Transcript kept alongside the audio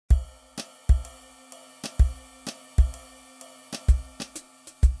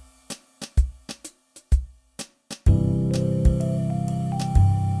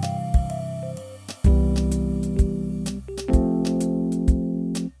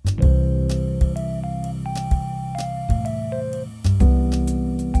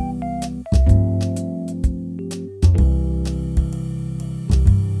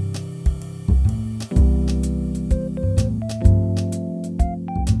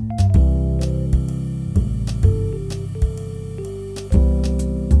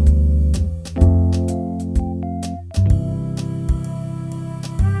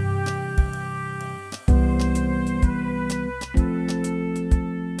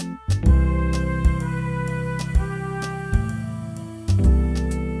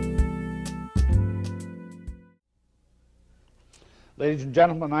Ladies and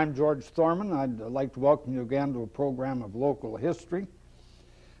gentlemen, I'm George Thorman. I'd like to welcome you again to a program of local history.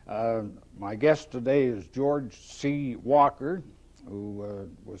 My guest today is George C. Walker, who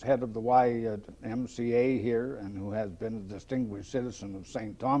was head of the YMCA here and who has been a distinguished citizen of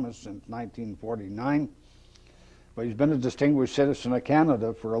St. Thomas since 1949. But he's been a distinguished citizen of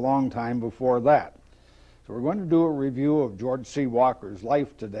Canada for a long time before that. So we're going to do a review of George C. Walker's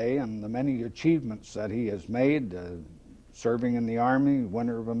life today and the many achievements that he has made, serving in the Army,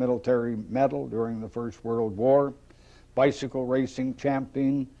 winner of a military medal during the First World War, bicycle racing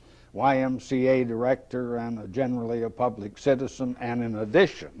champion, YMCA director, and generally a public citizen, and in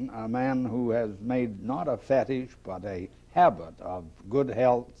addition, a man who has made not a fetish but a habit of good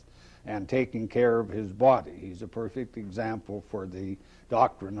health and taking care of his body. He's a perfect example for the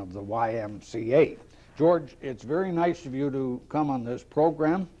doctrine of the YMCA. George, it's very nice of you to come on this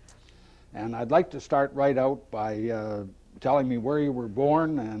program, and I'd like to start right out by telling me where you were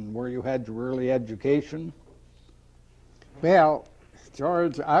born and where you had your early education. Well,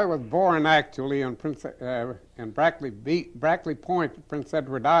 George, I was born actually in Brackley Point, Prince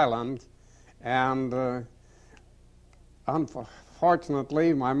Edward Island, and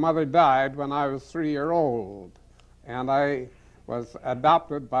unfortunately my mother died when I was 3 years old, and I was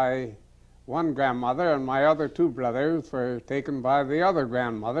adopted by one grandmother, and my other two brothers were taken by the other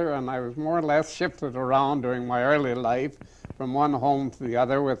grandmother, and I was more or less shifted around during my early life from one home to the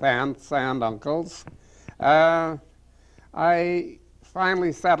other with aunts and uncles. I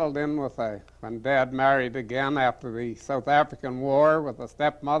finally settled in with when Dad married again after the South African War with a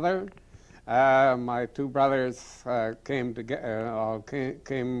stepmother. My two brothers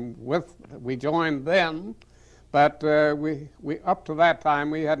we joined then. But we up to that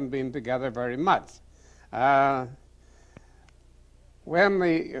time, we hadn't been together very much. When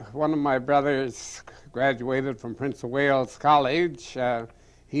one of my brothers graduated from Prince of Wales College,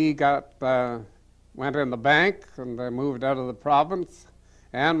 he went in the bank and moved out of the province.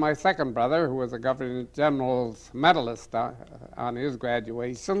 And my second brother, who was a Governor General's medalist on his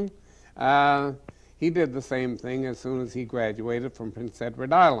graduation, he did the same thing as soon as he graduated from Prince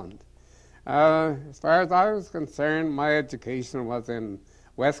Edward Island. As far as I was concerned, my education was in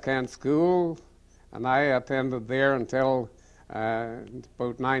West Kent School, and I attended there until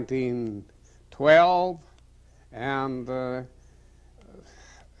about 1912, and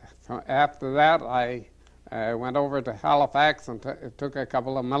after that I went over to Halifax and took a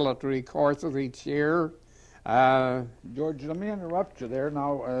couple of military courses each year. George, let me interrupt you there.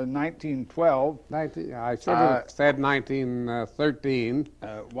 Now, 1912. I should have said 1913.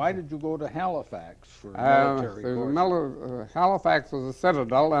 Why did you go to Halifax for military courses? Halifax was a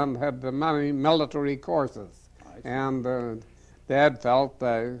citadel and had many military courses. And Dad felt,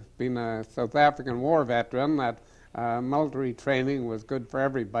 being a South African war veteran, that military training was good for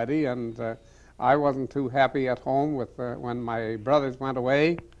everybody. And I wasn't too happy at home with when my brothers went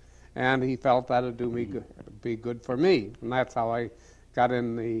away. And he felt that would be good for me. And that's how I got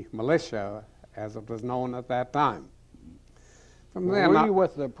in the militia, as it was known at that time. Were you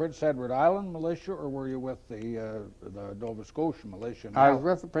with the Prince Edward Island militia, or were you with the Nova Scotia militia? I was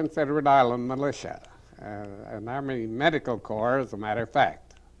with the Prince Edward Island militia, an Army Medical Corps, as a matter of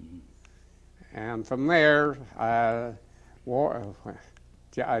fact. And from there, I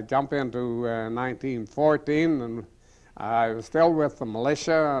jumped into 1914, and I was still with the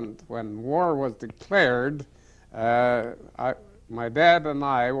militia, and when war was declared, my dad and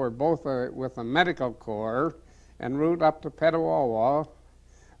I were both with the Medical Corps en route up to Petawawa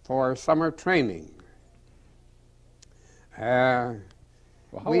for summer training. Well,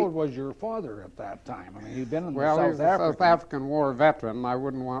 how old was your father at that time? I mean, he'd been in the South African. Well, he was a South African war veteran. I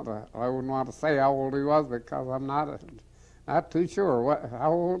wouldn't want to say how old he was because I'm not too sure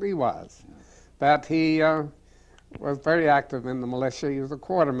how old he was. But he was very active in the militia. He was a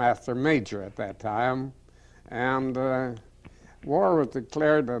quartermaster major at that time, and war was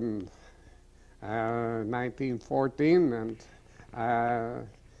declared in 1914, and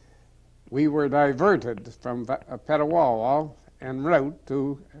we were diverted from Petawawa en route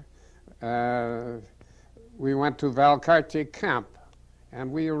to, we went to Valcartier Camp,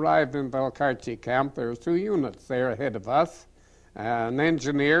 and we arrived in Valcartier Camp. There were 2 units there ahead of us, an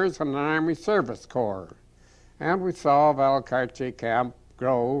engineers and an Army Service Corps. And we saw Valcartier Camp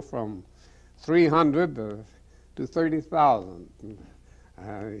grow from 300 to 30,000.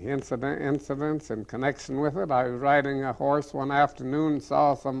 Incidents in connection with it. I was riding a horse one afternoon,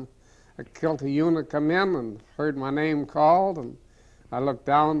 saw a Kilty unit come in and heard my name called, and I looked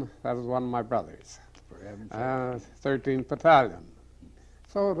down. That was one of my brothers, 13th Battalion.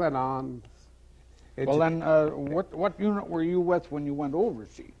 So it went on. Well, then, what unit were you with when you went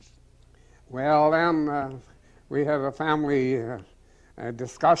overseas? Well, then we had a family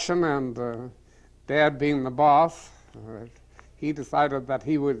discussion, and Dad, being the boss, he decided that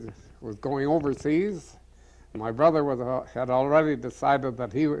he was going overseas. My brother had already decided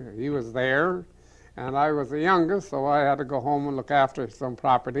that he was there, and I was the youngest, so I had to go home and look after some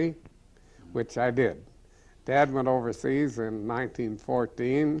property, which I did. Dad went overseas in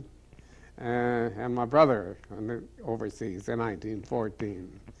 1914, and my brother went overseas in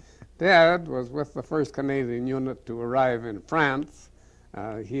 1914. Dad was with the 1st Canadian Unit to arrive in France.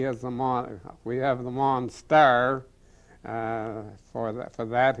 We have the Mons Star. For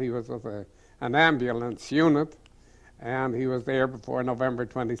that, he was with an ambulance unit, and he was there before November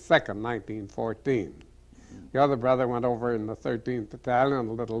 22nd, 1914. The other brother went over in the 13th Battalion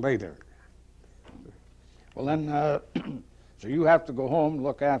a little later. Well, then, so you have to go home and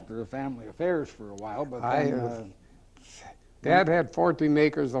look after the family affairs for a while, but then, Dad had 14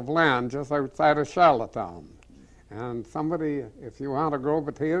 acres of land just outside of Charlottetown. And somebody, if you want to grow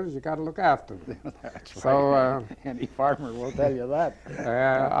potatoes, you got to look after them. That's so, right. Any farmer will tell you that.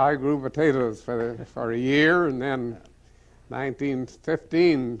 I grew potatoes for a year, and then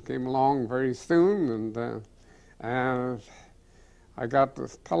 1915 came along very soon, and I got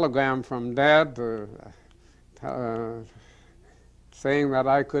this telegram from Dad saying that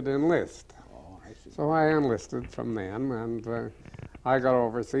I could enlist. Oh, I see. So I enlisted from then, and I got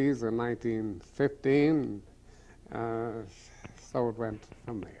overseas in 1915. So it went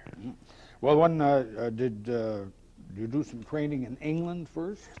from there. Well, did you do some training in England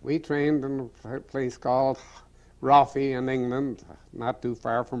first? We trained in a place called Roffey in England, not too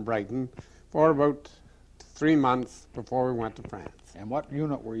far from Brighton, for about 3 months before we went to France. And what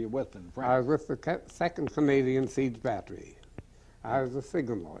unit were you with in France? I was with the 2nd Canadian Siege Battery. I was a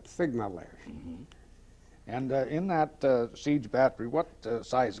signaller. Mm-hmm. And in that siege battery, what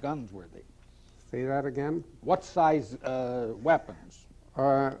size guns were they? Say that again? What size weapons?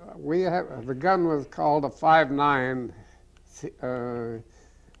 The gun was called a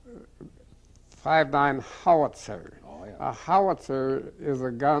 5.9 howitzer. Oh, yeah. A howitzer is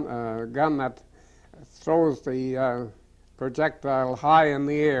a gun that throws the projectile high in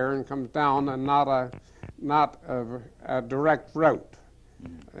the air and comes down, and not a direct route.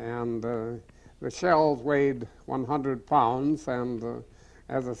 And the shells weighed 100 pounds, and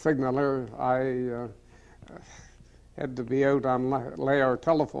as a signaller, I had to be out on layer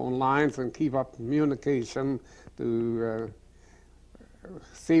telephone lines and keep up communication to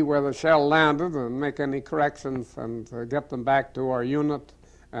see where the shell landed and make any corrections and get them back to our unit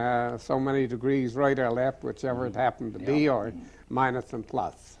so many degrees right or left, whichever it happened to be, or minus and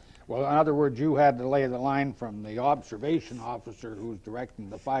plus. Well, in other words, you had to lay the line from the observation officer who's directing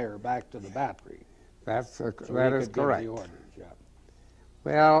the fire back to the battery. That is So correct. give the orders, yeah.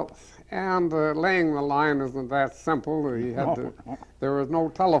 Well, and laying the line isn't that simple. There was no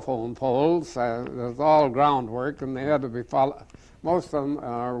telephone poles. It was all groundwork, and they had to be most of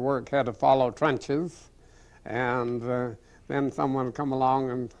our work had to follow trenches, and then someone would come along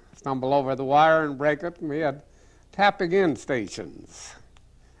and stumble over the wire and break it, and we had tapping in stations.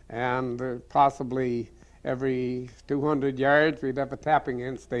 And possibly every 200 yards we'd have a tapping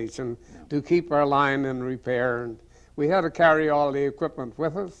in station to keep our line in repair. And we had to carry all the equipment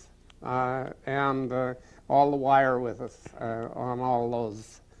with us and all the wire with us on all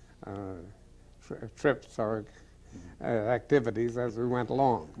those trips or activities as we went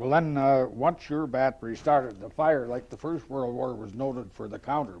along. Well, then once your battery started to fire, like the First World War was noted for the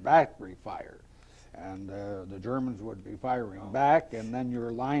counter battery fire, and the Germans would be firing back, and then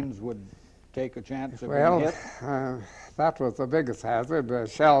your lines would take a chance of being hit? That was the biggest hazard,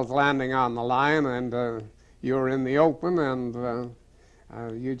 shells landing on the line, and you were in the open, and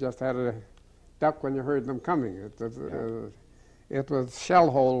you just had to duck when you heard them coming. It was shell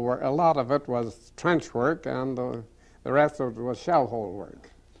hole work. A lot of it was trench work, and the rest of it was shell hole work.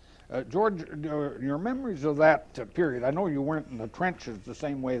 George, your memories of that period, I know you weren't in the trenches the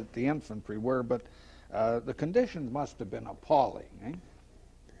same way that the infantry were, but the conditions must have been appalling, eh?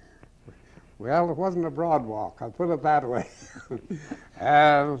 Well, it wasn't a broad walk, I'll put it that way.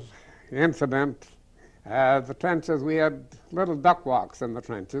 Incident, the trenches, we had little duck walks in the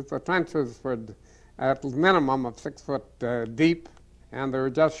trenches. The trenches were at a minimum of 6 foot deep, and they were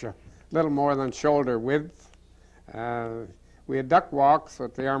just a little more than shoulder width. We had duck walks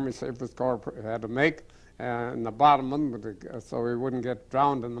that the Army Service Corps had to make in the bottom of them, so we wouldn't get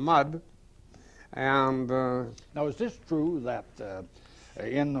drowned in the mud. And now, is this true that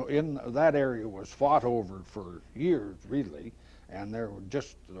in that area was fought over for years, really, and there were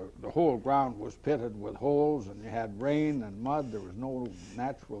just the whole ground was pitted with holes, and you had rain and mud. There was no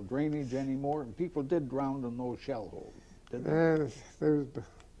natural drainage anymore, and people did drown in those shell holes, didn't they?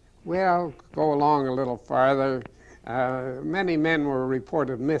 Well, go along a little farther. Many men were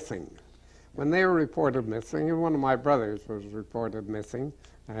reported missing. When they were reported missing, and one of my brothers was reported missing,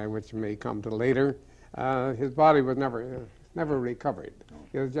 which may come to later, his body was never recovered. No.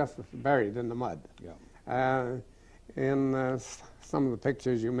 He was just buried in the mud. Yeah. In some of the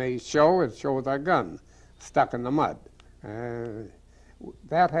pictures you may show, it shows a gun stuck in the mud.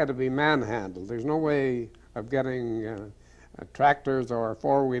 That had to be manhandled. There's no way of getting tractors or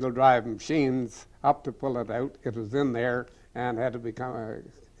four-wheel drive machines up to pull it out. It was in there and had to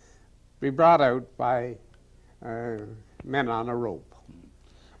be brought out by men on a rope.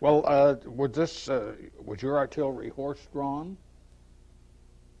 Well, was your artillery horse-drawn?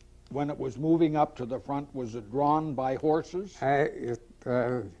 When it was moving up to the front, was it drawn by horses?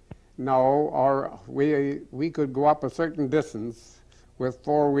 No, or we could go up a certain distance with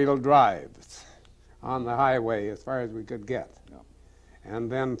four-wheel drives on the highway as far as we could get. Yeah.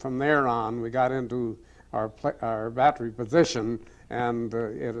 And then from there on, we got into our battery position, and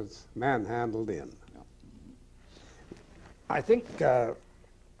it is manhandled in. Yeah. I think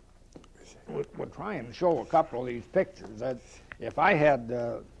we'll try and show a couple of these pictures. That if I had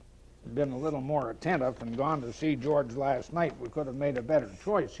been a little more attentive and gone to see George last night, we could have made a better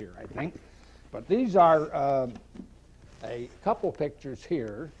choice here, I think. But these are a couple pictures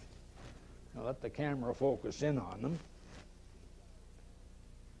here. I'll let the camera focus in on them.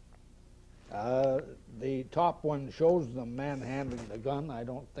 The top one shows them manhandling the gun. I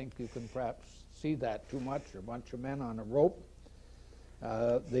don't think you can perhaps see that too much. A bunch of men on a rope.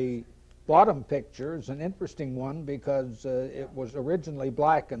 The bottom picture is an interesting one because it was originally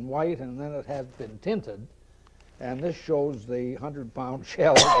black and white, and then it has been tinted. And this shows the 100-pound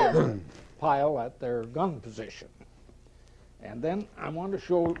shells in a pile at their gun position. And then I want to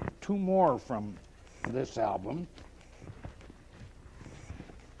show two more from this album.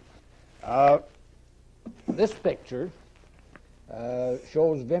 This picture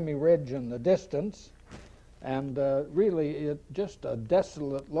shows Vimy Ridge in the distance, and really it's just a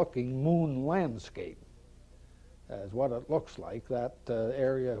desolate-looking moon landscape is what it looks like. That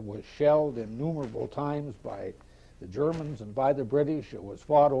area was shelled innumerable times by the Germans and by the British. It was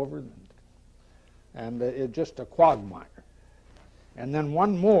fought over, and it's just a quagmire. And then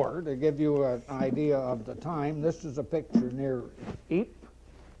one more to give you an idea of the time. This is a picture near Ypres.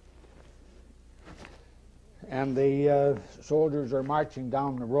 And the soldiers are marching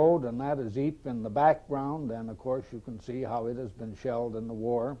down the road, and that is Ypres in the background. And of course, you can see how it has been shelled in the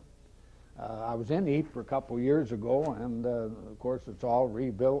war. I was in Ypres a couple years ago, and of course, it's all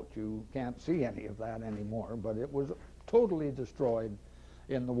rebuilt. You can't see any of that anymore, but it was totally destroyed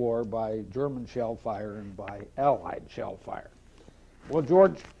in the war by German shell fire and by Allied shell fire. Well,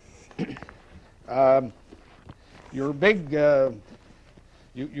 George, you're big.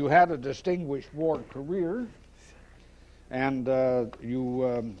 You had a distinguished war career, and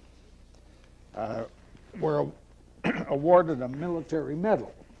you were awarded a military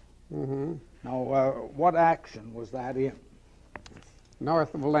medal. Mm-hmm. Now, what action was that in?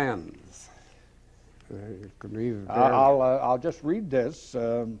 North of Lens. You can read it there. I'll just read this.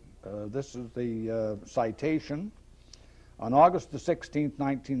 This is the citation. On August the 16th,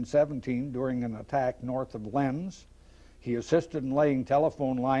 1917, during an attack north of Lens, he assisted in laying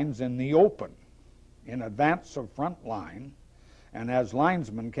telephone lines in the open, in advance of front line, and as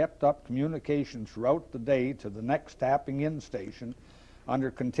linesmen kept up communication throughout the day to the next tapping-in station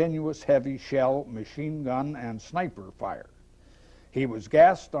under continuous heavy shell, machine gun, and sniper fire. He was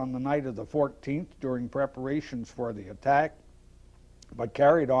gassed on the night of the 14th during preparations for the attack, but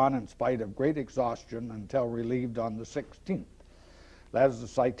carried on in spite of great exhaustion until relieved on the 16th. That is the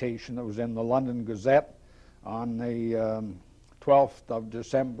citation that was in the London Gazette on the 12th of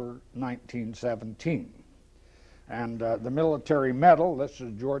December, 1917. And the military medal, this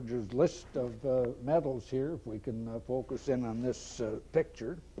is George's list of medals here, if we can focus in on this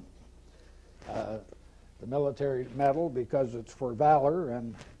picture. The military medal, because it's for valor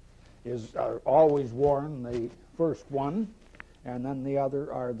and is always worn, the first one, and then the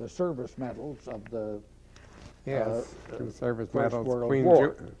other are the service medals of the two service First medals, World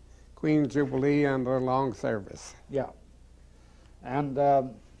War. Queen Jubilee and the long service. Yeah. And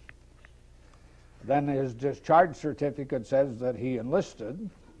then his discharge certificate says that he enlisted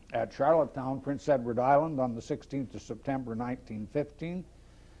at Charlottetown, Prince Edward Island on the 16th of September, 1915,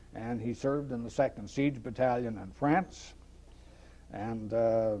 and he served in the 2nd Siege Battalion in France. And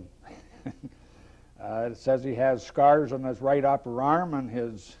It says he has scars on his right upper arm and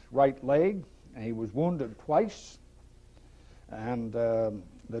his right leg, and he was wounded twice. And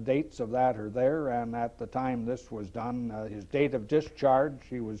the dates of that are there, and at the time this was done, his date of discharge,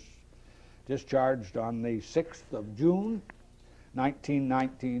 he was discharged on the 6th of June,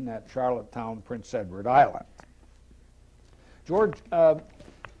 1919 at Charlottetown, Prince Edward Island. George,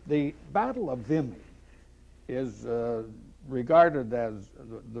 the Battle of Vimy is regarded as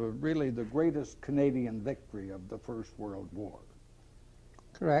really the greatest Canadian victory of the First World War.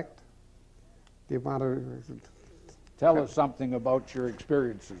 Correct. Do you want to tell us something about your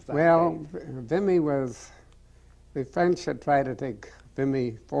experiences that Well, day? Vimy was, the French had tried to take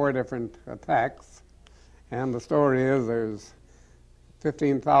Vimy 4 different attacks, and the story is there's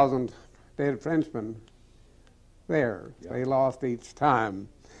 15,000 dead Frenchmen there. Yep. They lost each time.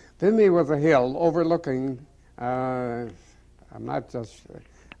 Vimy was a hill overlooking, I'm not just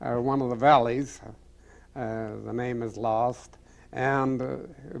one of the valleys, the name is lost, and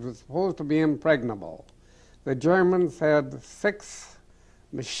it was supposed to be impregnable. The Germans had 6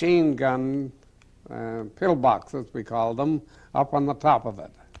 machine gun pillboxes, we called them, up on the top of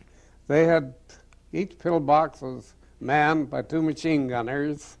it. They had, each pillbox was manned by 2 machine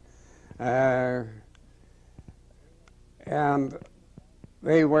gunners, and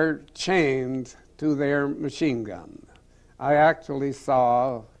they were chained to their machine gun. I actually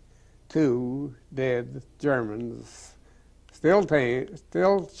saw 2 dead Germans still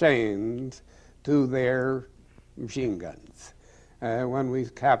chained to their machine guns when we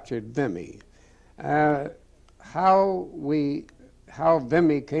captured Vimy. How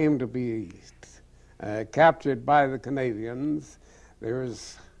Vimy came to be captured by the Canadians, there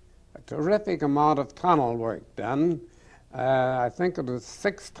was a terrific amount of tunnel work done. I think it was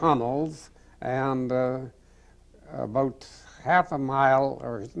 6 tunnels, and about half a mile,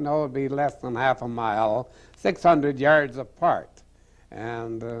 or no, it'd be less than half a mile, 600 yards apart.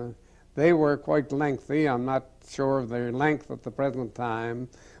 And they were quite lengthy. I'm not sure of their length at the present time,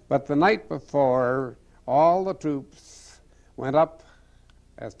 but the night before, all the troops went up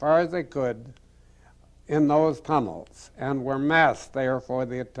as far as they could in those tunnels and were massed there for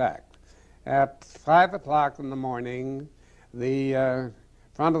the attack. At 5 o'clock in the morning, the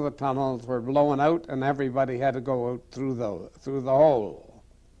front of the tunnels were blown out, and everybody had to go out through the hole.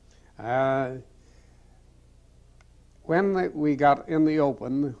 When we got in the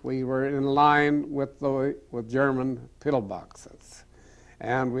open, we were in line with German pillboxes,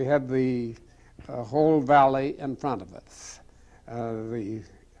 and we had the whole valley in front of us. The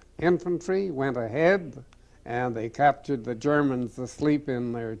infantry went ahead, and they captured the Germans asleep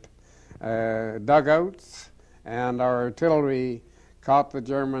in their dugouts, and our artillery caught the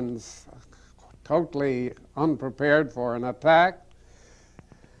Germans totally unprepared for an attack.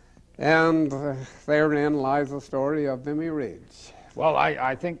 And therein lies the story of Vimy Ridge. Well,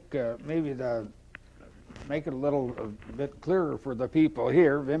 I think maybe to make it a bit clearer for the people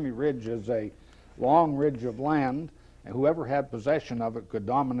here, Vimy Ridge is a long ridge of land, and whoever had possession of it could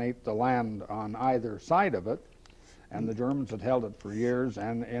dominate the land on either side of it. And the Germans had held it for years,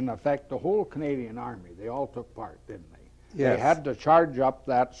 and in effect, the whole Canadian Army, they all took part, didn't they? Yes. They had to charge up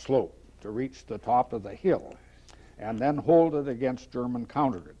that slope to reach the top of the hill, and then hold it against German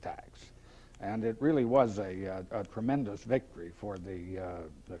counterattacks. And it really was a tremendous victory for the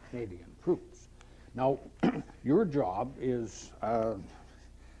Canadian troops. Now, your job is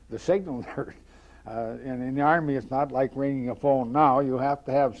the signaler. And in the Army, it's not like ringing a phone now. You have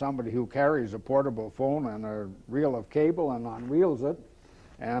to have somebody who carries a portable phone and a reel of cable and on-wheels it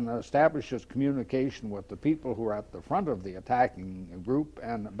and establishes communication with the people who are at the front of the attacking group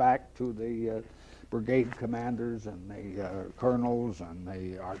and back to the brigade commanders and the colonels and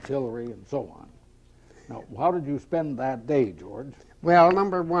the artillery and so on. Now, how did you spend that day, George? Well,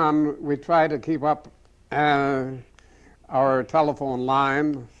 number one, we try to keep up our telephone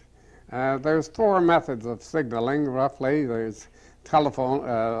line. There's 4 methods of signaling, roughly. There's telephone,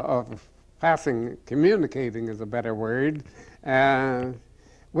 of passing, communicating is a better word,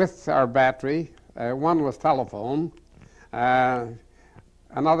 with our battery. One was telephone.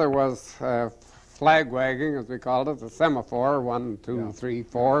 Another was flag wagging, as we called it, the semaphore, 1, 2, 3,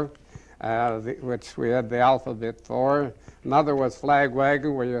 4, which we had the alphabet for. Another was flag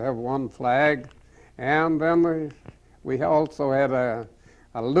wagging, where you have 1 flag. And then we also had a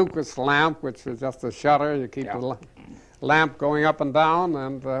Lucas lamp, which was just a shutter. You keep the lamp going up and down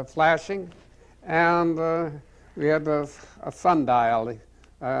and flashing. And we had a sundial.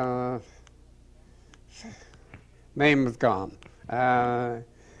 Name is gone. A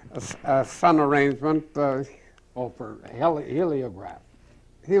sun arrangement. For heliograph.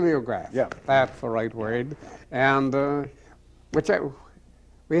 Heliograph. Yeah. That's the right word. And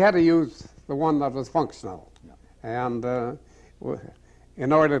we had to use the one that was functional. Yeah. And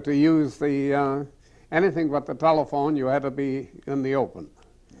in order to use the anything but the telephone, you had to be in the open.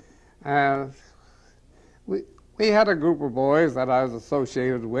 We had a group of boys that I was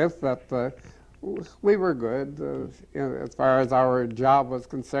associated with that we were good as far as our job was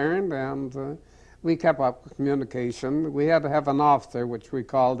concerned, and we kept up communication. We had to have an officer, which we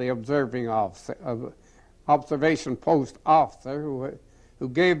called the observing officer, observation post officer, who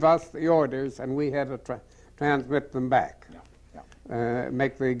gave us the orders, and we had to transmit them back,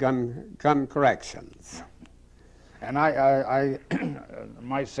 make the gun corrections. Yeah. And I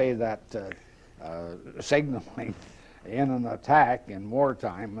might say that signaling in an attack in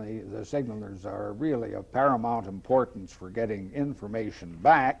wartime, the signalers are really of paramount importance for getting information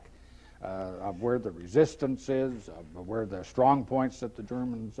back of where the resistance is, of where the strong points that the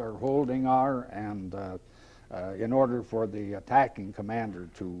Germans are holding are, and in order for the attacking commander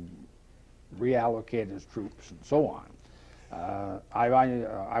to reallocate his troops and so on.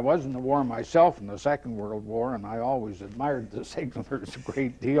 I was in the war myself in the Second World War, and I always admired the signalers a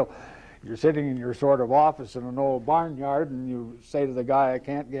great deal. You're sitting in your sort of office in an old barnyard, and you say to the guy, I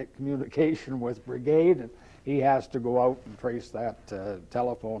can't get communication with brigade, and he has to go out and trace that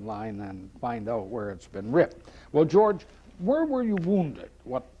telephone line and find out where it's been ripped. Well, George, where were you wounded?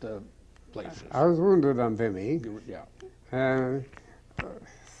 What places? I was wounded on Vimy. Yeah. I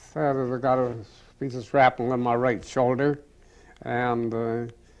got a piece of shrapnel in my right shoulder,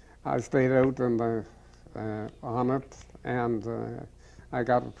 and I stayed out on it, and I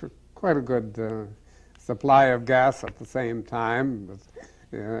got quite a good supply of gas at the same time. But,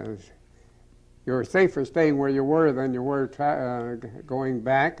 you were safer staying where you were than you were going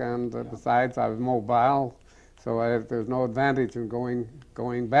back, and besides, I was mobile, so there's no advantage in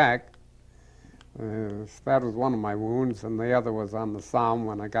going back. That was one of my wounds, and the other was on the Somme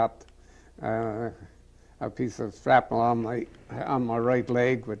when I got a piece of shrapnel on my right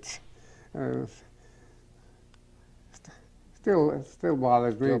leg, which still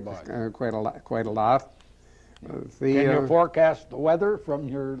bothers me quite a lot. Can you forecast the weather from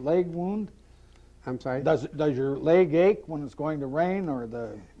your leg wound? I'm sorry? Does your leg ache when it's going to rain, or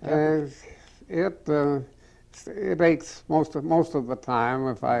the it aches most of the time.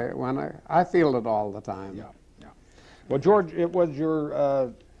 When I feel it all the time. Yeah, yeah. Well, George, it was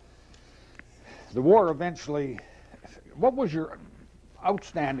your the war eventually. What was your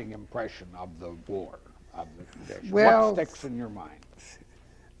outstanding impression of the war, of the condition? Well, what sticks in your mind?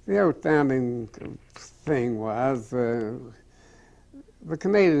 The outstanding thing was the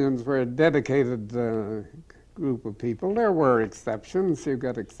Canadians were a dedicated group of people. There were exceptions. You've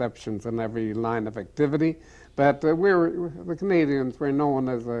got exceptions in every line of activity. But the Canadians were known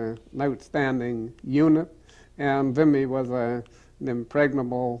as an outstanding unit, and Vimy was an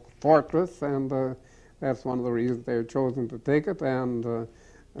impregnable fortress, and that's one of the reasons they were chosen to take it, and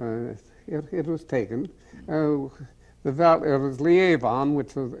it was taken. It was Liévin,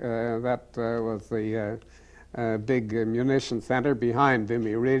 which was was the big munition center behind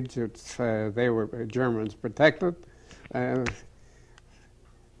Vimy Ridge. They were Germans protected.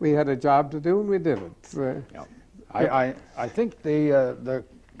 We had a job to do, and we did it. Yeah. I think the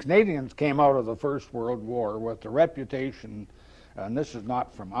Canadians came out of the First World War with the reputation, and this is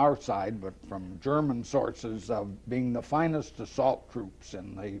not from our side, but from German sources, of being the finest assault troops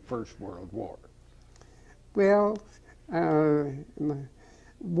in the First World War. Well,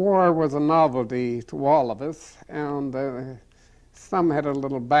 war was a novelty to all of us, and some had a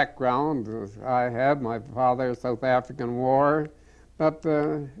little background. I had my father's South African War, but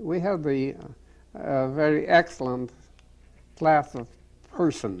we had the very excellent class of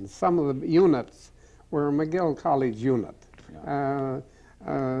persons. Some of the units were a McGill College unit. Yeah.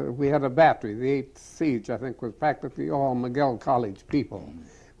 We had a battery. The 8th Siege, I think, was practically all McGill College people.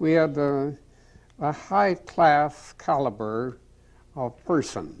 We had a high-class caliber of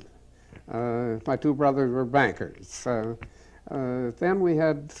person. My two brothers were bankers. Then we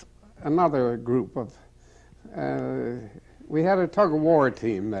had another group of, we had a tug-of-war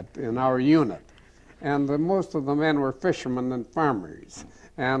team in our unit, and most of the men were fishermen and farmers.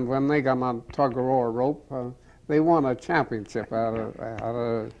 And when they got on tug-of-war rope, they won a championship out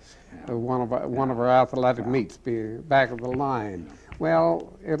of one of our athletic meets back of the line.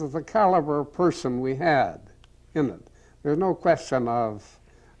 Well, it was the caliber of person we had in it. There's no question of,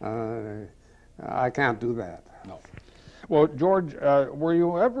 I can't do that. No. Well, George, were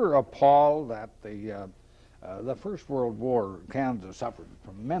you ever appalled that the First World War, Canada suffered a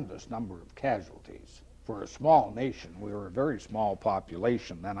tremendous number of casualties for a small nation, we were a very small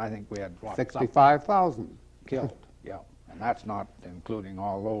population. Then I think we had, what, 65,000 killed, yeah. And that's not including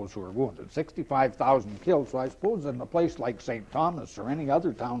all those who were wounded. 65,000 killed, so I suppose in a place like St. Thomas or any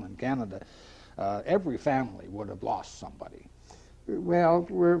other town in Canada, every family would have lost somebody. Well,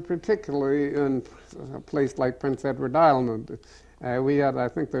 we're particularly in a place like Prince Edward Island. We had, I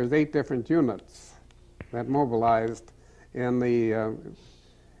think there's 8 different units that mobilized in the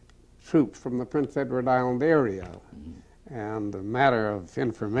troops from the Prince Edward Island area. And a matter of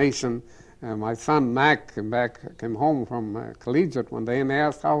information, my son Mac came home from collegiate one day and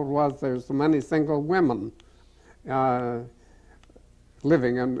asked how it was there's so many single women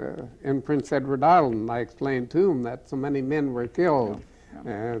living in Prince Edward Island. I explained to him that so many men were killed.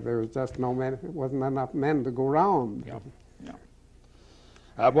 There was just no men, wasn't enough men to go around.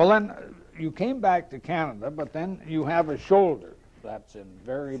 Well, then you came back to Canada, but then you have a shoulder that's in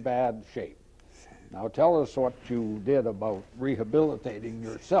very bad shape. Now tell us what you did about rehabilitating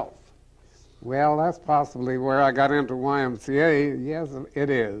yourself. Well, that's possibly where I got into YMCA. Yes,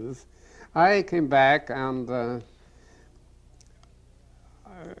 it is. I came back and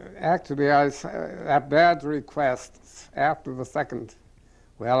actually, at Dad's request, after the second,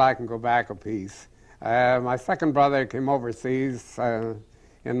 well, I can go back a piece. My second brother came overseas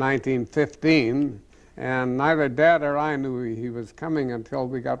in 1915, and neither Dad or I knew he was coming until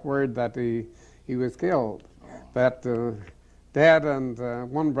we got word that he was killed. But Dad and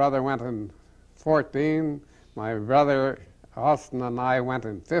one brother went in 14, my brother Austin and I went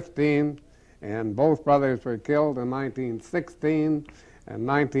in 15, and both brothers were killed in 1916. In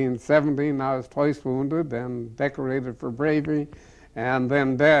 1917, I was twice wounded and decorated for bravery. And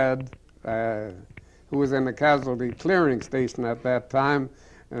then Dad, who was in the casualty clearing station at that time,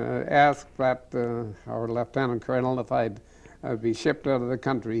 asked that our lieutenant colonel if I'd be shipped out of the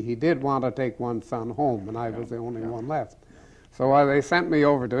country. He did want to take one son home, and I was the only one left. So they sent me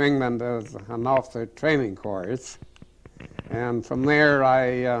over to England as an officer training course. And from there,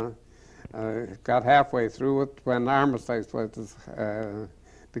 I got halfway through it when armistice was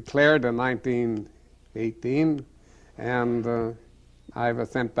declared in 1918, and I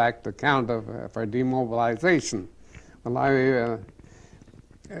was sent back to Canada for demobilization. Well,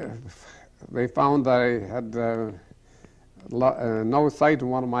 they found I had no sight in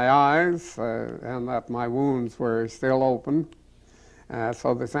one of my eyes and that my wounds were still open.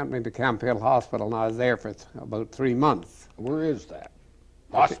 So they sent me to Camp Hill Hospital, and I was there for about 3 months. Where is that?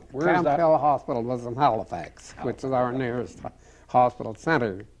 Camp Hill Hospital was in Halifax, which is our nearest hospital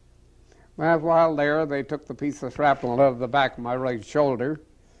center. Well, while there, they took the piece of shrapnel out of the back of my right shoulder.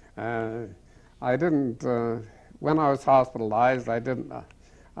 I didn't, when I was hospitalized, I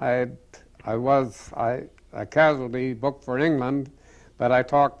was a casualty booked for England, but I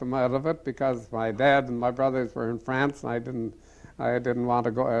talked them out of it because my dad and my brothers were in France, and I didn't want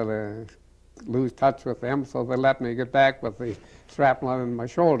to go lose touch with them, so they let me get back with the shrapnel in my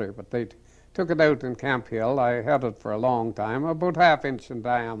shoulder. But they took it out in Camp Hill. I had it for a long time, about ½ inch in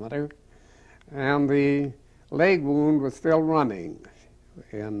diameter, and the leg wound was still running.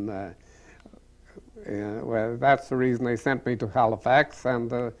 And well, that's the reason they sent me to Halifax,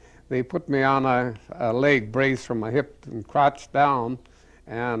 and they put me on a leg brace from my hip and crotch down,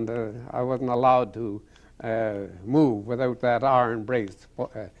 and I wasn't allowed to move without that iron brace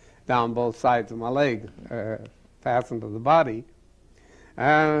down both sides of my leg, fastened to the body.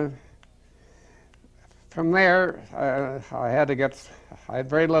 From there, I had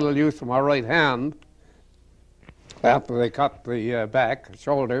very little use of my right hand after they cut the back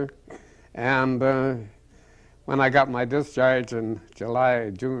shoulder, and when I got my discharge in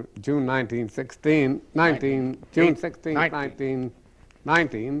June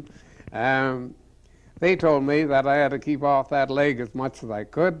 1919, they told me that I had to keep off that leg as much as I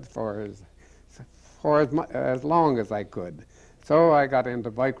could for as long as I could. So I got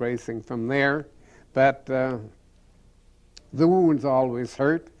into bike racing from there, but the wounds always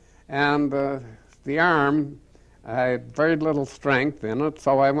hurt, and the arm, I had very little strength in it,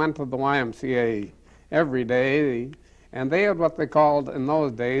 so I went to the YMCA every day, and they had what they called in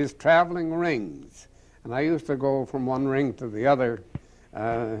those days traveling rings. And I used to go from one ring to the other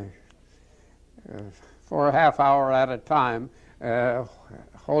for a half hour at a time,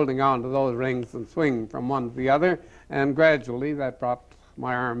 holding on to those rings and swinging from one to the other, and gradually that brought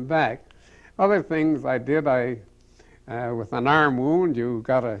my arm back. Other things I did, with an arm wound, you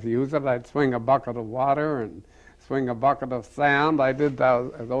got to use it. I'd swing a bucket of water and swing a bucket of sand. I did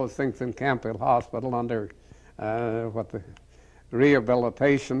those things in Camp Hill Hospital under the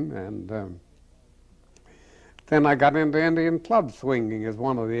rehabilitation, and then I got into Indian club swinging as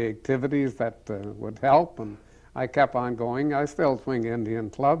one of the activities that would help, and I kept on going. I still swing Indian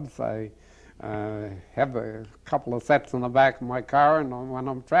clubs. I have a couple of sets in the back of my car, and when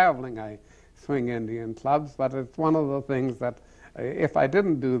I'm traveling, I swing Indian clubs. But it's one of the things that if I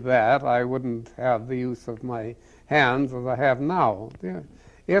didn't do that, I wouldn't have the use of my hands as I have now. Yeah.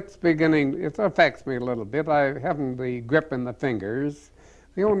 It's beginning, it affects me a little bit. I haven't the grip in the fingers.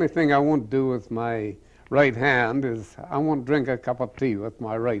 The only thing I won't do with my right hand is I won't drink a cup of tea with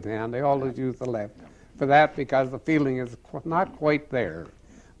my right hand. I always use the left for that because the feeling is not quite there.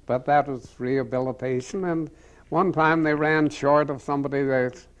 But that was rehabilitation, and one time they ran short of somebody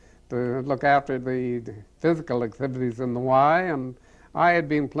to look after the physical activities in the Y, and I had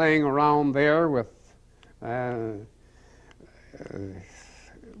been playing around there with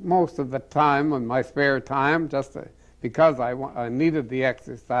most of the time in my spare time, just because I needed the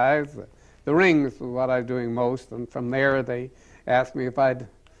exercise. The rings was what I was doing most, and from there they asked me if I'd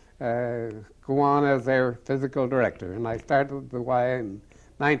go on as their physical director, and I started the Y in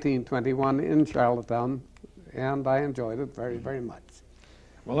 1921 in Charlottetown, and I enjoyed it very, very much.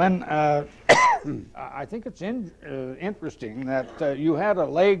 Well, then, I think it's interesting that you had a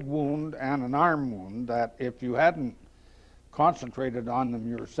leg wound and an arm wound that if you hadn't concentrated on them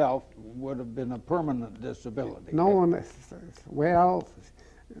yourself would have been a permanent disability. No one, well,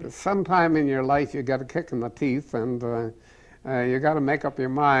 sometime in your life you get a kick in the teeth, and you got to make up your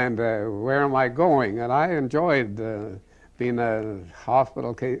mind, where am I going? And I enjoyed being a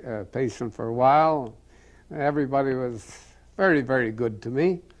hospital patient for a while. Everybody was very, very good to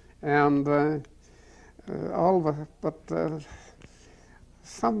me, and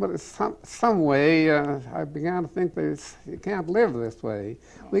some way I began to think you can't live this way.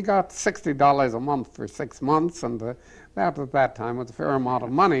 We got $60 a month for 6 months, and that at that time was a fair amount of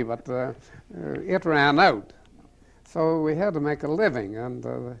money, but it ran out. So we had to make a living, and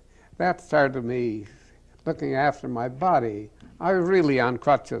that started me looking after my body. I was really on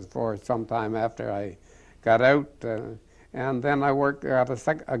crutches for some time after I got out, and then I worked at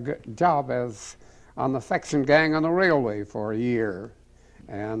a job as on the section gang on the railway for a year,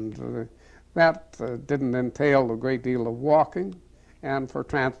 and that didn't entail a great deal of walking, and for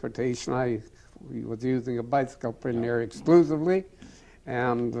transportation I was using a bicycle pretty near exclusively,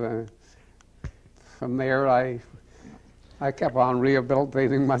 and from there I kept on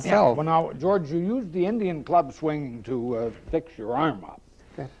rehabilitating myself. Yeah. Well, now, George, you used the Indian club swinging to fix your arm up.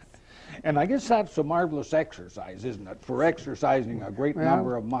 And I guess that's a marvelous exercise, isn't it, for exercising a great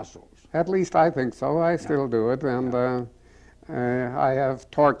number of muscles? At least I think so. I still do it, and I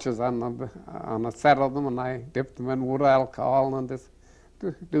have torches on a set of them, and I dip them in wood alcohol and just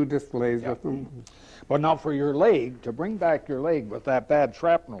do displays with them. But now for your leg, to bring back your leg with that bad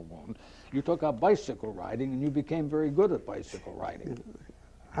shrapnel wound, you took up bicycle riding, and you became very good at bicycle riding.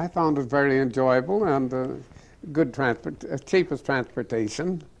 I found it very enjoyable and good cheapest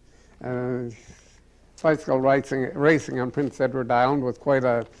transportation. Bicycle racing on Prince Edward Island was quite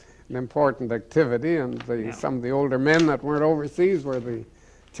an important activity, and some of the older men that weren't overseas were the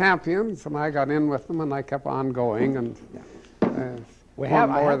champions, and I got in with them, and I kept on going, and won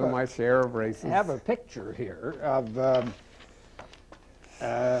more than my share of races. I have a picture here of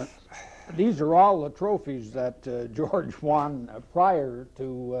these are all the trophies that George won prior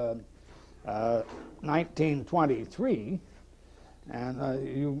to 1923, and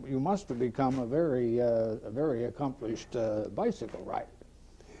you must have become a very accomplished bicycle rider.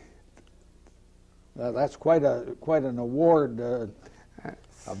 That's quite an award of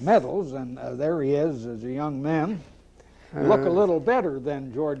medals, and there he is as a young man. You look a little better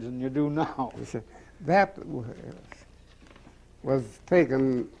then, George, than you do now. That was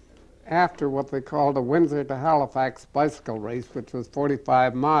taken after what they called a Windsor to Halifax bicycle race, which was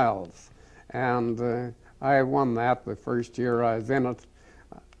 45 miles. And I won that the first year I was in it.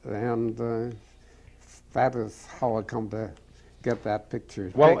 And that is how I come to get that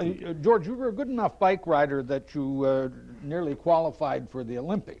picture. Well, George, you were a good enough bike rider that you nearly qualified for the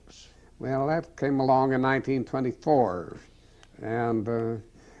Olympics. Well, that came along in 1924. And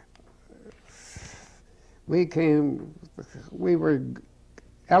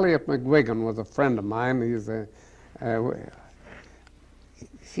Elliot McGuigan was a friend of mine.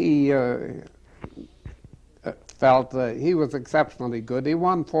 He felt that he was exceptionally good. He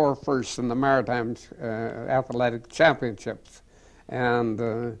won 4 firsts in the Maritime Athletic Championships,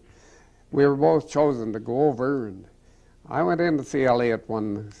 and we were both chosen to go over. And I went in to see Elliot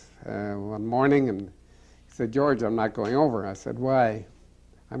one morning, and he said, "George, I'm not going over." I said, "Why?"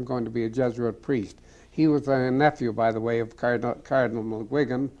 "I'm going to be a Jesuit priest." He was a nephew, by the way, of Cardinal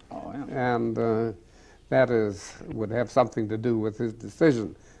McGuigan. Oh, yeah. And would have something to do with his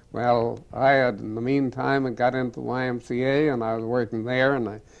decision. Well, I had, in the meantime, and got into the YMCA, and I was working there, and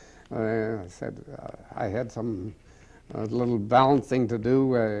I said I had some little balancing to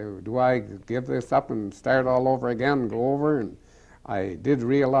do. Do I give this up and start all over again and go over? And I did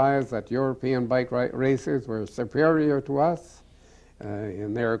realize that European bike racers were superior to us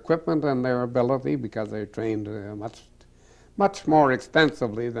in their equipment and their ability, because they trained much more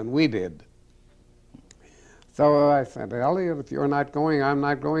extensively than we did. So I said, Elliot, if you're not going, I'm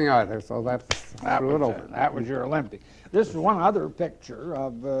not going either. So that was your Olympic. This is one other picture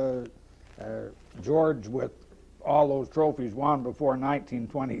of George with all those trophies won before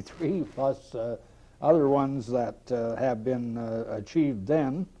 1923, plus other ones that have been achieved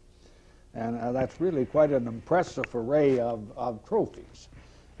then. And that's really quite an impressive array of trophies.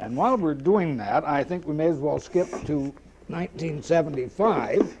 And while we're doing that, I think we may as well skip to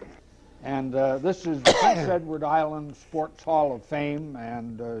 1975. And this is the Prince Edward Island Sports Hall of Fame,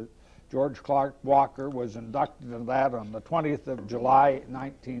 and George Clark Walker was inducted into that on the 20th of July,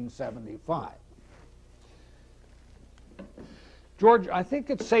 1975. George, I think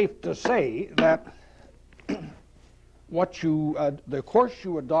it's safe to say that the course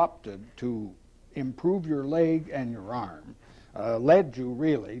you adopted to improve your leg and your arm led you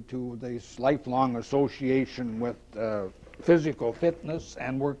really to this lifelong association with physical fitness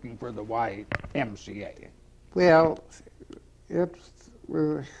and working for the YMCA. Well, it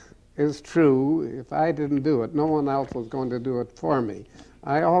is true. If I didn't do it, no one else was going to do it for me.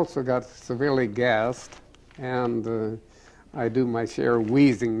 I also got severely gassed, and I do my share of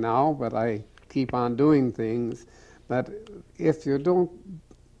wheezing now, but I keep on doing things. But if you do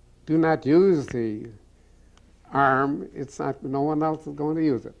not use the arm, no one else is going to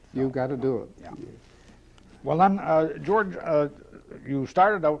use it. You've got to do it. Yeah. Well then, George, you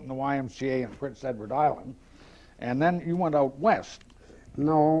started out in the YMCA in Prince Edward Island, and then you went out west.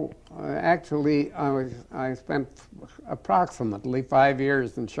 No, actually, I spent approximately 5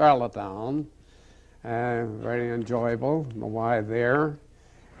 years in Charlottetown. Very enjoyable, the Y there.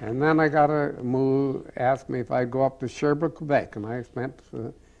 And then I got a move, asked me if I'd go up to Sherbrooke, Quebec, and I spent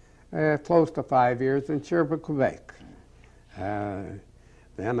close to 5 years in Sherbrooke, Quebec.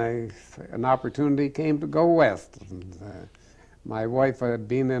 Then an opportunity came to go west. And, my wife had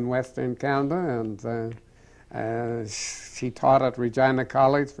been in Western Canada, and she taught at Regina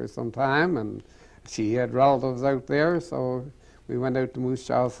College for some time, and she had relatives out there, so we went out to Moose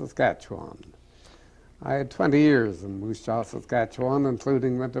Jaw, Saskatchewan. I had 20 years in Moose Jaw, Saskatchewan,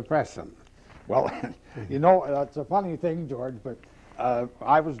 including the Depression. Well, you know, that's a funny thing, George, but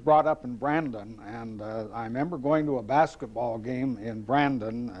I was brought up in Brandon, and I remember going to a basketball game in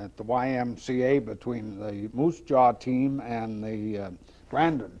Brandon at the YMCA between the Moose Jaw team and the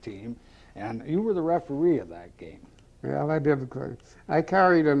Brandon team, and you were the referee of that game. Well, I did. I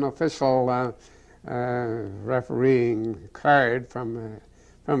carried an official refereeing card from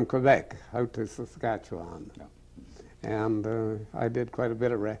Quebec out to Saskatchewan. Yeah. And I did quite a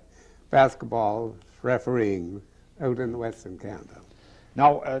bit of basketball refereeing out in Western Canada.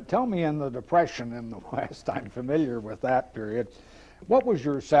 Now, tell me, in the Depression in the West, I'm familiar with that period, what was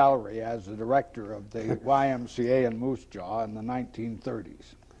your salary as the director of the YMCA in Moose Jaw in the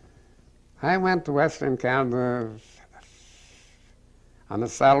 1930s? I went to Western Canada on a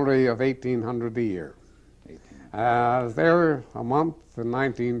salary of $1,800 a year. I was there a month in I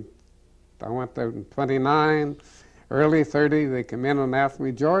went there in 29, early 30, they come in and asked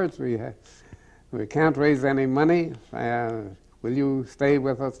me, George, we can't raise any money. Will you stay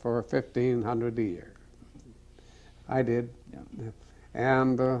with us for $1,500 a year? I did. Yeah.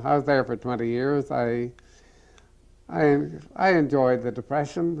 And I was there for 20 years. I enjoyed the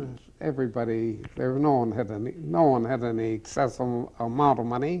Depression. No one had any excessive amount of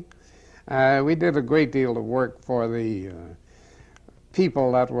money. We did a great deal of work for the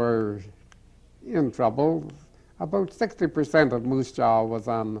people that were in trouble. About 60% of Moose Jaw was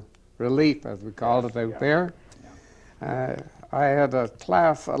on relief, as we called it out there. I had a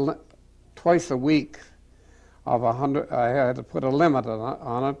class twice a week of 100. I had to put a limit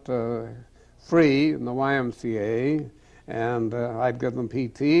on it, free in the YMCA, and I'd give them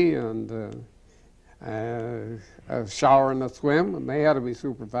PT and a shower and a swim, and they had to be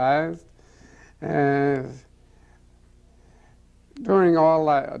supervised. During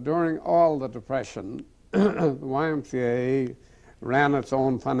all the Depression, the YMCA ran its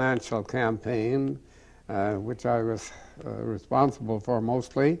own financial campaign, which I was responsible for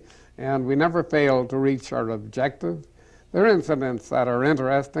mostly, and we never failed to reach our objective. There are incidents that are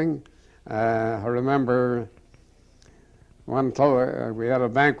interesting. I remember We had a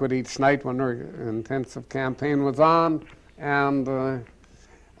banquet each night when our intensive campaign was on, and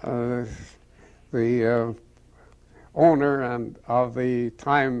the owner of the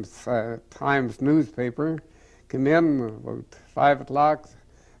Times newspaper came in about 5 o'clock.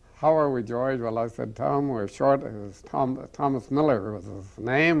 "How are we, George?" Well, I said, "Tom, we're short." It was Thomas Miller was his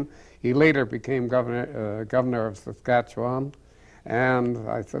name. He later became governor of Saskatchewan. And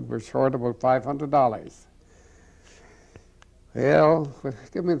I said, "We're short about $500. "Well,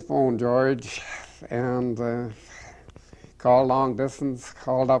 give me the phone, George." And called long distance,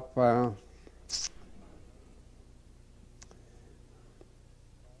 called up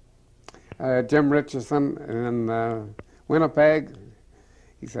Jim Richardson in Winnipeg.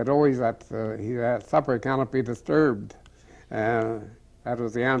 He said, "Oh, he's at supper, cannot be disturbed." That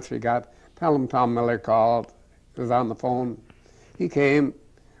was the answer he got. "Tell him Tom Miller called." He was on the phone. He came.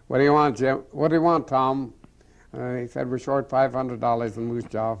 "What do you want, Jim?" "What do you want, Tom?" He said, "We're short $500 in Moose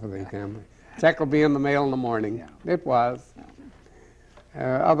Jaw for the campaign. Check will be in the mail in the morning." Yeah. It was.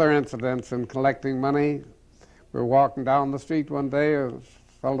 Other incidents in collecting money. We were walking down the street one day, a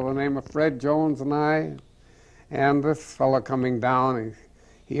fellow by the name of Fred Jones and I, and this fellow coming down,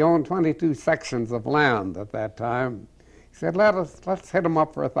 he owned 22 sections of land at that time. He said, let's hit him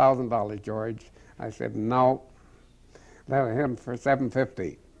up for $1,000, George." I said, "No, let him for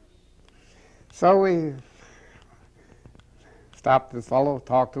 $750. So we stopped this fellow,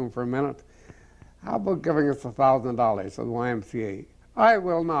 talked to him for a minute. "How about giving us $1,000 to the YMCA?" "I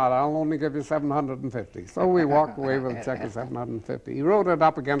will not. I'll only give you $750. So we walked away with a check of $750. He wrote it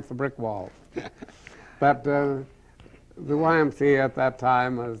up against the brick wall. But the YMCA at that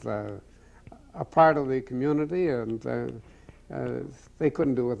time was a part of the community, and they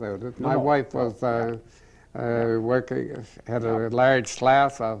couldn't do without it. My wife was working, had a large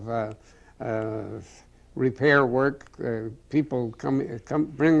class of repair work. People come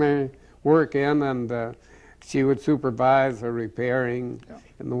bring their work in, and she would supervise the repairing. Yeah.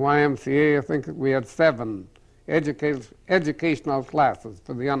 In the YMCA, I think we had 7 educational classes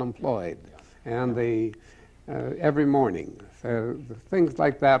for the unemployed, and every morning. So things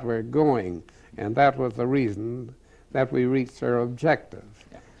like that were going, and that was the reason that we reached our objective.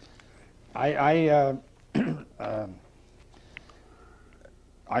 Yeah.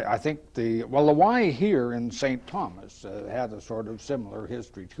 I think the Y here in St. Thomas had a sort of similar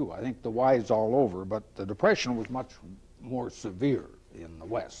history too. I think the Y is all over, but the Depression was much more severe in the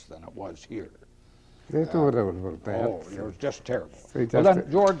West than it was here. There's no doubt about that. Oh, it was just terrible. Well then,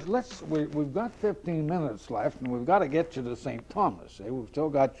 George, we've got 15 minutes left, and we've got to get you to St. Thomas. We've still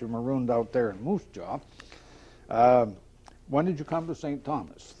got you marooned out there in Moose Jaw. When did you come to St.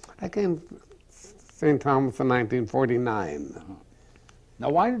 Thomas? I came to St. Thomas in 1949. Uh-huh. Now,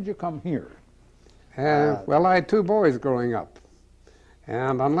 why did you come here? Well, I had 2 boys growing up,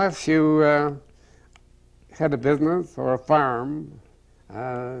 and unless you had a business or a farm,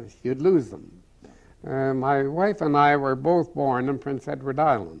 you'd lose them. My wife and I were both born in Prince Edward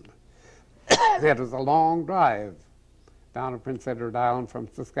Island. It was a long drive down to Prince Edward Island from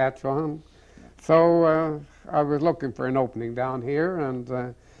Saskatchewan. So I was looking for an opening down here,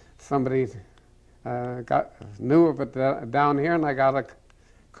 and somebody knew of it down here, and I got a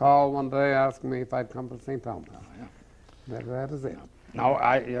call one day asking me if I'd come to St. Thomas. Oh, yeah. That is it. Now,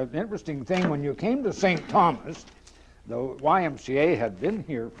 an interesting thing, when you came to St. Thomas, the YMCA had been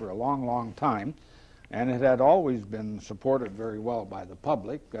here for a long, long time, and it had always been supported very well by the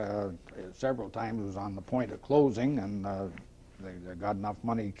public. Several times it was on the point of closing, and they got enough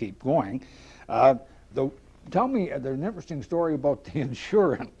money to keep going. Tell me, there's an interesting story about the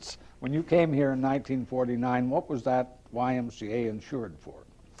insurance. When you came here in 1949, what was that YMCA insured for?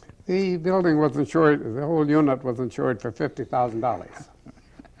 The building was insured, the whole unit was insured for $50,000.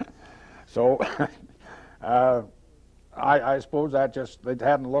 So, I suppose that they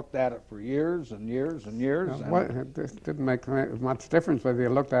hadn't looked at it for years and years and years. It didn't make much difference whether you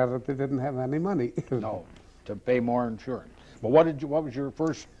looked at it, they didn't have any money. No, to pay more insurance. But what was your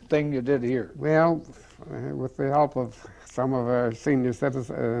first thing you did here? Well, with the help of some of our senior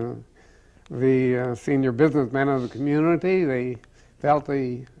citizens, the senior businessmen of the community, they felt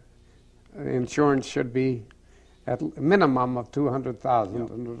the insurance should be at a minimum of $200,000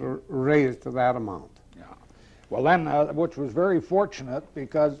 and raised to that amount. Yeah. Well, then, which was very fortunate,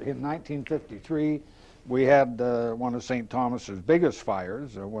 because in 1953 we had one of St. Thomas's biggest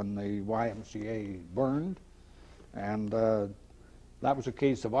fires when the YMCA burned, and that was a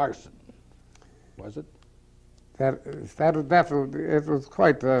case of arson. Was it? That was definitely, it was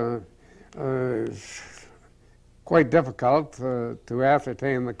quite quite difficult to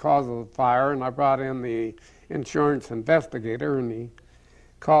ascertain the cause of the fire, and I brought in the insurance investigator, and he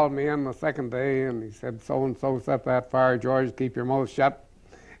called me in the second day, and he said, so-and-so set that fire, George, keep your mouth shut.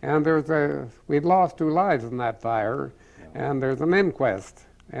 And we'd lost 2 lives in that fire, and there's an inquest,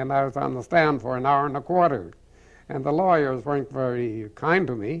 and I was on the stand for an hour and a quarter, and the lawyers weren't very kind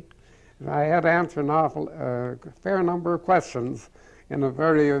to me. I had to answer a fair number of questions in a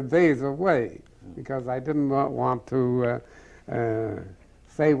very evasive way, because I didn't want to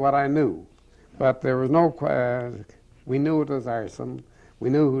say what I knew. But there was no, we knew it was arson, we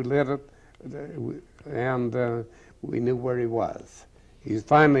knew who lit it, and we knew where he was. He's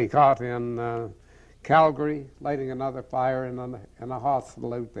finally caught in Calgary, lighting another fire in a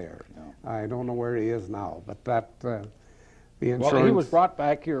hospital out there. Yeah. I don't know where he is now, but that, the insurance... Well, he was brought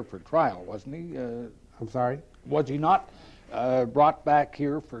back here for trial, wasn't he? I'm sorry? Was he not brought back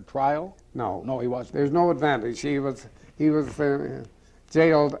here for trial? No. No, he wasn't. There's no advantage. He was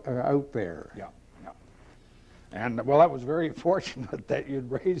jailed out there. Yeah, yeah. And, well, that was very fortunate that you'd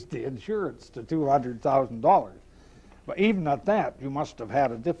raised the insurance to $200,000. But even at that, you must have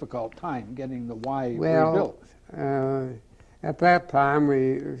had a difficult time getting the Y rebuilt. At that time,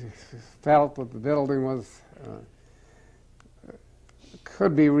 we felt that the building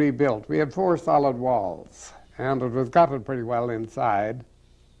could be rebuilt. We had 4 solid walls, and it was gutted pretty well inside,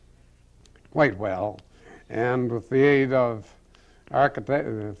 quite well. And with the aid of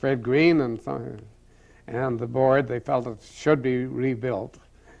architect Fred Green and the board, they felt it should be rebuilt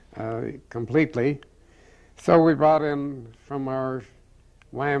completely. So we brought in from our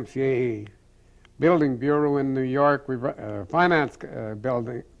YMCA Building Bureau in New York, Finance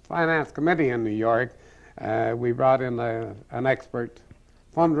Committee in New York, we brought in an expert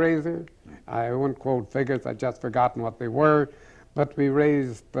fundraiser. I won't quote figures, I've just forgotten what they were, but we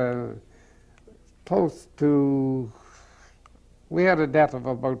raised close to, we had a debt of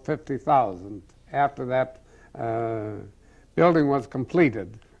about $50,000 after that building was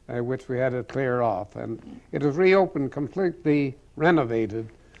completed. Which we had to clear off. And it was reopened, completely renovated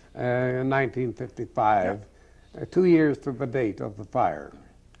in 1955, 2 years to the date of the fire.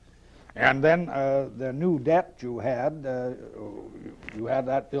 And then the new debt you had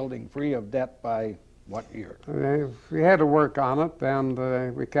that building free of debt by what year? We had to work on it,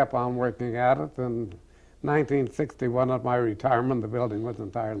 and we kept on working at it. In 1961, at my retirement, the building was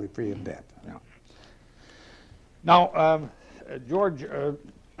entirely free of debt. Yeah. Now, George,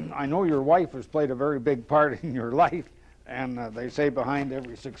 I know your wife has played a very big part in your life, and they say behind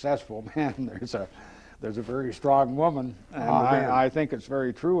every successful man there's a very strong woman, and I think it's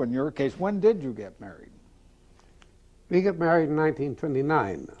very true in your case. When did you get married? We got married in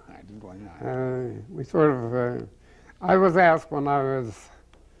 1929. 1929. We sort of, I was asked when I was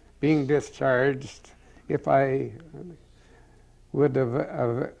being discharged if I would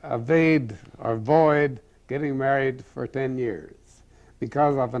evade or avoid getting married for 10 years.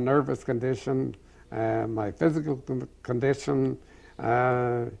 Because of a nervous condition, my physical condition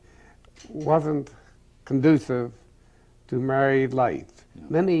wasn't conducive to married life. Yeah.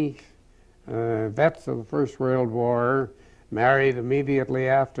 Many vets of the First World War married immediately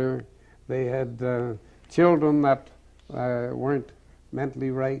after. They had children that weren't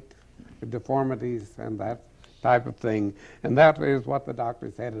mentally right, with deformities and that type of thing. And that is what the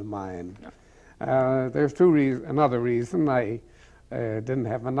doctors had in mind. Yeah. There's another reason. I didn't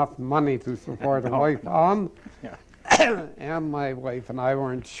have enough money to support a wife on, yeah. And my wife and I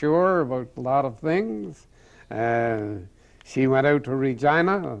weren't sure about a lot of things. She went out to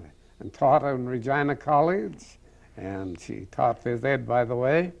Regina and taught in Regina College, and she taught phys ed, by the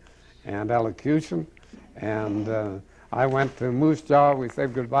way, and elocution. And I went to Moose Jaw. We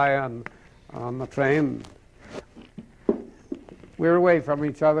said goodbye on the train. We were away from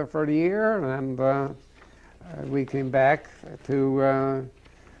each other for a year, and we came back to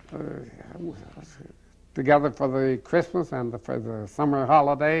together for the Christmas and for the summer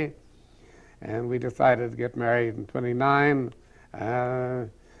holiday, and we decided to get married in '29.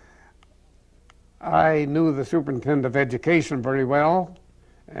 I knew the superintendent of education very well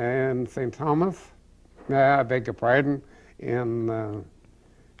in St. Thomas, I beg your pardon, in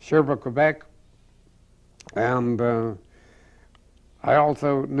Sherbrooke, Quebec, and I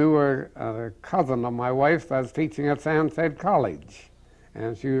also knew a cousin of my wife's that was teaching at Sanford College,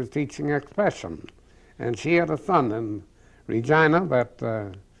 and she was teaching expression. And she had a son in Regina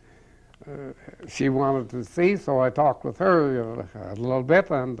that she wanted to see, so I talked with her a little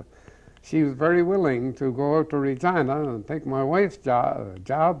bit, and she was very willing to go out to Regina and take my wife's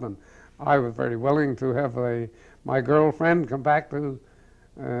job, and I was very willing to have my girlfriend come back to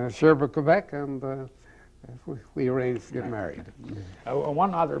Sherbrooke, Quebec, and we arranged to get married.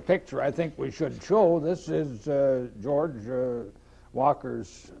 One other picture I think we should show. This is George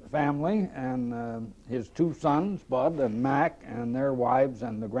Walker's family and his two sons, Bud and Mac, and their wives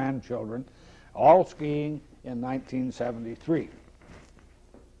and the grandchildren, all skiing in 1973.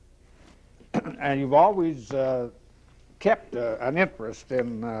 And you've always kept an interest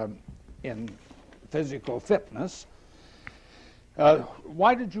in physical fitness.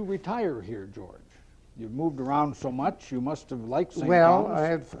 Why did you retire here, George? You've moved around so much, you must have liked St. Well,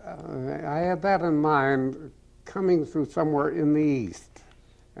 Thomas. I had that in mind coming through somewhere in the east.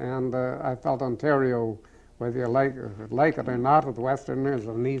 And I felt Ontario, whether you like it or not, with Westerners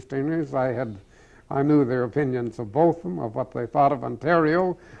and Easterners, I knew their opinions of both of them, of what they thought of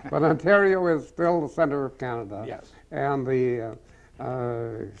Ontario, but Ontario is still the center of Canada. Yes. And the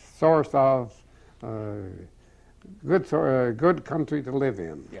source of good country to live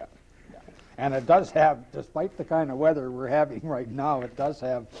in. Yeah. And it does have, despite the kind of weather we're having right now, it does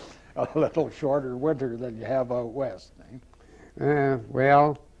have a little shorter winter than you have out west.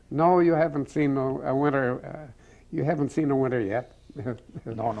 Well, no, you haven't seen a winter. You haven't seen a winter yet.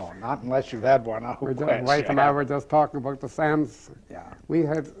 No, not unless you've had one out west. My wife and I were just talking about the sands. Yeah. We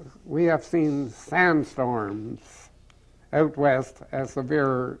have seen sandstorms out west as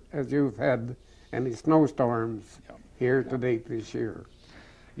severe as you've had any snowstorms here to date this year.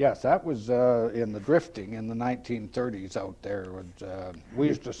 Yes, that was in the drifting in the 1930s out there. We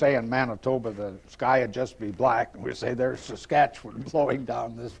used to say in Manitoba the sky would just be black, and we'd say there's Saskatchewan blowing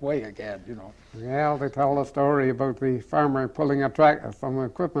down this way again, you know. Well, they tell a story about the farmer pulling some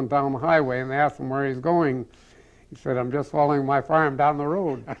equipment down the highway, and they asked him where he's going. He said, "I'm just following my farm down the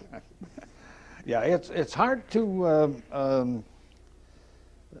road." Yeah, it's hard to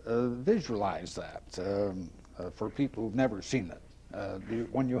visualize that for people who've never seen it.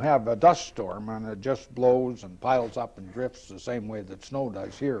 When you have a dust storm and it just blows and piles up and drifts the same way that snow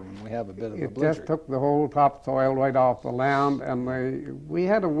does here when we have a bit of a blizzard. It just took the whole topsoil right off the land, and we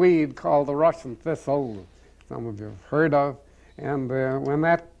had a weed called the Russian thistle, some of you have heard of, and when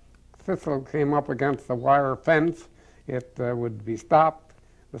that thistle came up against the wire fence, it would be stopped,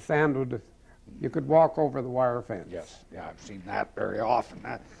 the sand would, you could walk over the wire fence. Yes, yeah, I've seen that very often.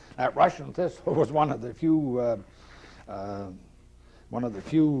 That Russian thistle was one of the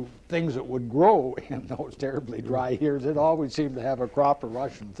few things that would grow in those terribly dry years. It always seemed to have a crop of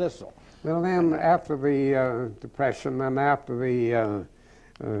Russian thistle. Well, then after the Depression and after the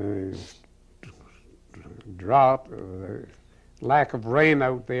drought, lack of rain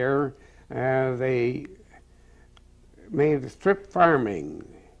out there, they made strip farming,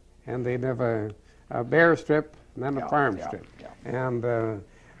 and they'd have a bare strip and then a farm strip. Yeah. And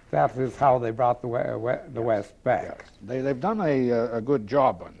that is how they brought the West back. Yes. They've done a good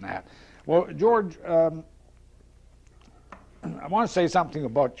job on that. Well, George, I want to say something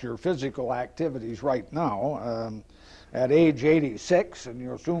about your physical activities right now. At age 86, and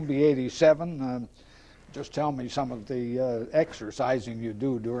you'll soon be 87, just tell me some of the exercising you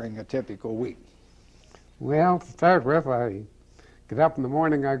do during a typical week. Well, to start with, I get up in the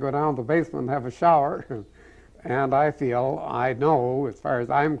morning, I go down to the basement and have a shower. And I know, as far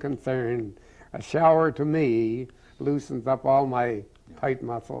as I'm concerned, a shower to me loosens up all my tight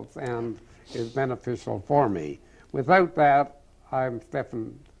muscles and is beneficial for me. Without that, I'm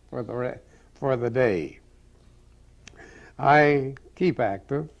stiffened for the day. I keep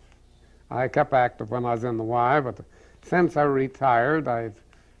active. I kept active when I was in the Y, but since I retired, I've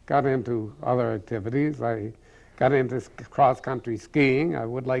got into other activities. I got into cross-country skiing. I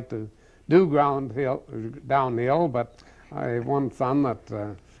would like to do downhill, but I have one son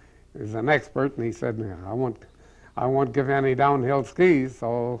that is an expert, and he said, I won't give any downhill skis,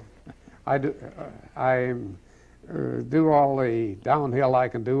 so I do all the downhill I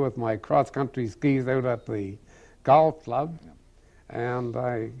can do with my cross-country skis out at the golf club, and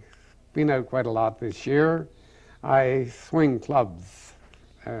I've been out quite a lot this year. I swing clubs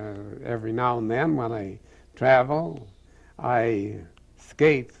every now and then when I travel. I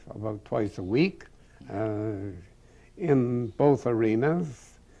skate about twice a week in both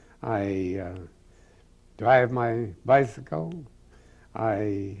arenas. I drive my bicycle.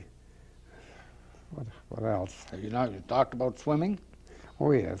 What else? You talked about swimming?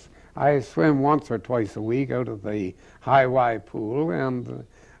 Oh, yes. I swim once or twice a week out of the high Y pool, and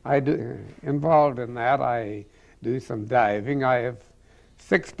involved in that, I do some diving. I have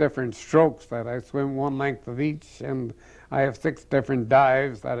 6 different strokes that I swim one length of each, and I have 6 different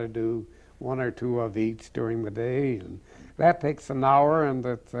dives that I do 1 or 2 of each during the day. And that takes an hour, and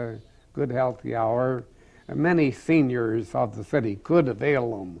it's a good, healthy hour. And many seniors of the city could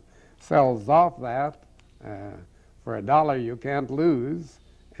avail themselves of that, For $1 you can't lose,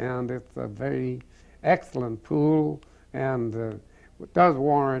 and it's a very excellent pool, and it does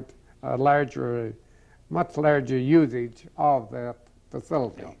warrant a much larger usage of that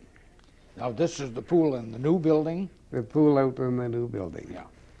facility. Yeah. Now, this is the pool in the new building? The pool out in the new building. Yeah.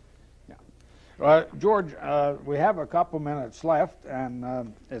 George, we have a couple minutes left,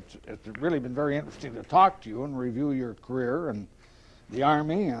 and it's really been very interesting to talk to you and review your career and the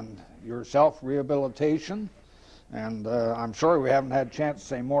Army and your self-rehabilitation. And I'm sorry we haven't had a chance to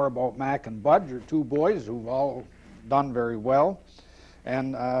say more about Mac and Bud, your two boys who've all done very well.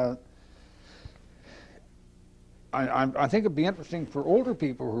 And I think it'd be interesting for older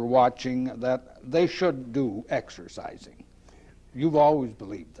people who are watching that they should do exercising. You've always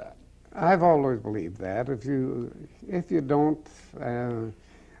believed that. I've always believed that. If you don't,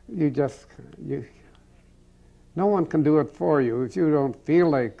 no one can do it for you if you don't feel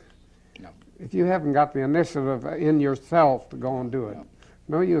like. No. If you haven't got the initiative in yourself to go and do it.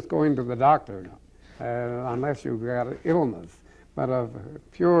 No use going to the doctor unless you've got an illness. But of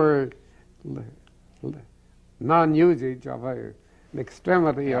pure non-usage of an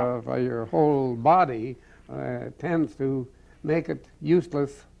extremity of your whole body tends to make it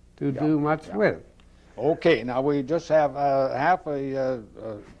useless to do much with. Okay, now we just have half a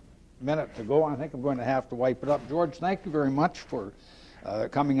minute to go. I think I'm going to have to wipe it up. George, thank you very much for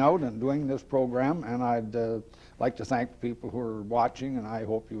coming out and doing this program, and I'd like to thank the people who are watching, and I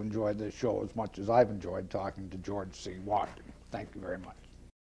hope you enjoyed this show as much as I've enjoyed talking to George C. Walker. Thank you very much.